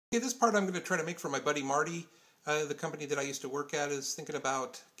Okay, this part I'm going to try to make for my buddy Marty. The company that I used to work at is thinking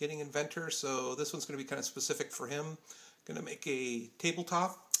about getting Inventor, so this one's going to be kind of specific for him. Going to make a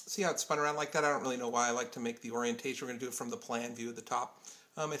tabletop. See how it spun around like that? I don't really know why I like to make the orientation. We're going to do it from the plan view at the top.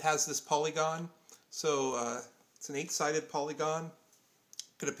 It has this polygon, so it's an 8-sided polygon.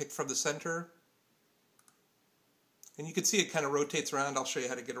 Going to pick from the center. And you can see it kind of rotates around. I'll show you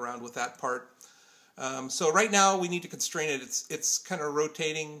how to get around with that part. So right now we need to constrain it. It's kind of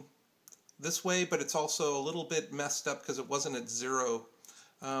rotating this way, but it's also a little bit messed up because it wasn't at 0.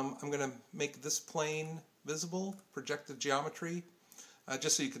 I'm going to make this plane visible, project the geometry,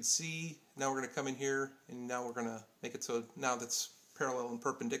 just so you can see. Now we're going to come in here, and now we're going to make it so now that's parallel and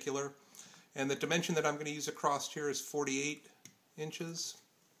perpendicular. And the dimension that I'm going to use across here is 48 inches.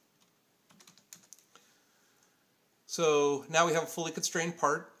 So now we have a fully constrained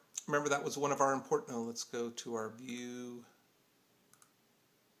part. Remember, that was one of our important... Oh, let's go to our view.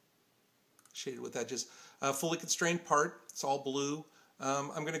 Shaded with edges. Fully constrained part. It's all blue.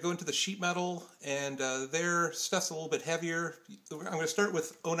 I'm going to go into the sheet metal, and their stuff's a little bit heavier. I'm going to start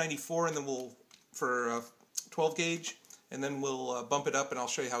with 094, and then we'll for 12 gauge, and then we'll bump it up, and I'll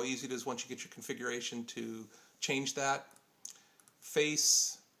show you how easy it is once you get your configuration to change that.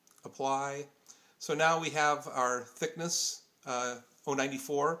 Face, apply. So now we have our thickness,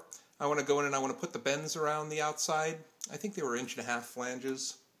 094. I want to go in and I want to put the bends around the outside. I think they were 1.5-inch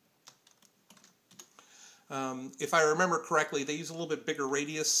flanges. If I remember correctly, they use a little bit bigger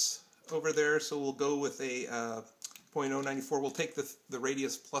radius over there, so we'll go with a 0.094. We'll take the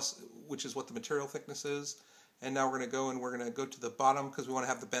radius plus, which is what the material thickness is, and now we're going to go and we're going to go to the bottom because we want to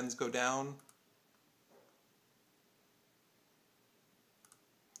have the bends go down.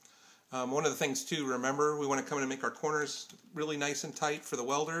 One of the things too, remember, we want to come in and make our corners really nice and tight for the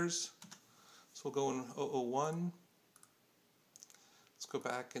welders. So we'll go in 001. Let's go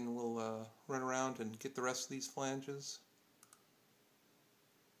back and we'll run around and get the rest of these flanges.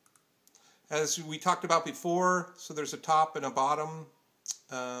 As we talked about before, so there's a top and a bottom.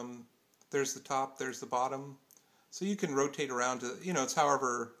 There's the top, there's the bottom. So you can rotate around to, it's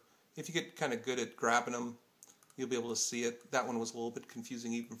however, if you get kind of good at grabbing them, you'll be able to see it. That one was a little bit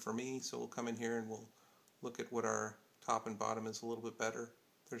confusing even for me, so we'll come in here and we'll look at what our top and bottom is a little bit better.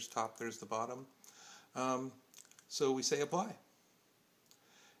 There's top, there's the bottom. So we say apply.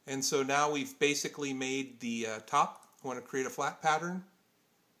 And so now we've basically made the top. I want to create a flat pattern.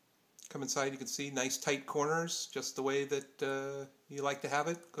 Come inside, you can see nice tight corners, just the way that you like to have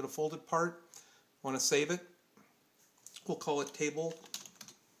it. Go to folded part. Want to save it. We'll call it table.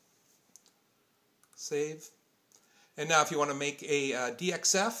 Save. And now if you want to make a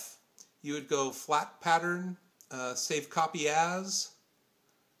DXF, you would go flat pattern, save copy as.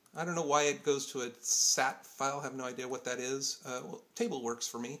 I don't know why it goes to a SAT file. I have no idea what that is. Well, table works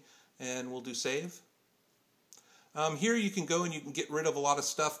for me. And we'll do save. Here you can go and you can get rid of a lot of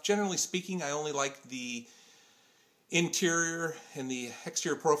stuff. Generally speaking, I only like the interior and the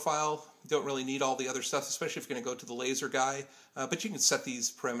exterior profile. Don't really need all the other stuff, especially if you're going to go to the laser guy. But you can set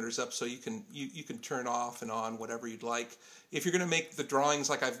these parameters up so you can turn off and on whatever you'd like. If you're going to make the drawings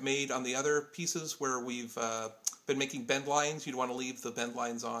like I've made on the other pieces where we've been making bend lines, you'd want to leave the bend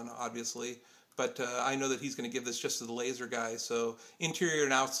lines on, obviously. But I know that he's going to give this just to the laser guy. So interior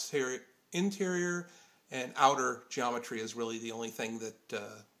and outer geometry is really the only thing that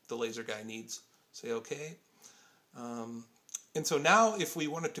the laser guy needs. Say OK. And so now if we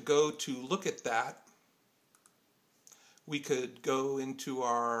wanted to go to look at that, we could go into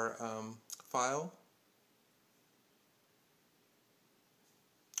our file.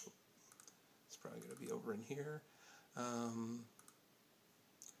 It's probably going to be over in here.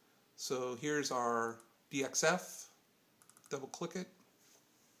 So here's our DXF. Double click it.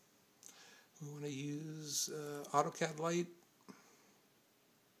 We want to use AutoCAD Lite.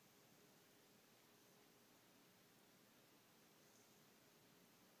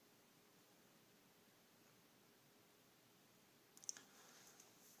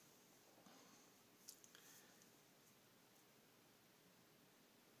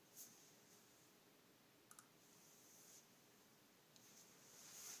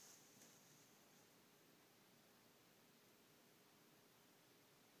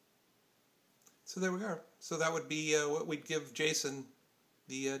 So there we are. So that would be what we'd give Jason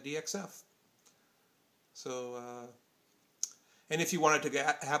the DXF. So, and if you wanted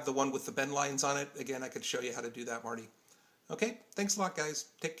to have the one with the bend lines on it, again, I could show you how to do that, Marty. Okay, thanks a lot, guys.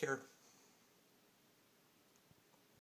 Take care.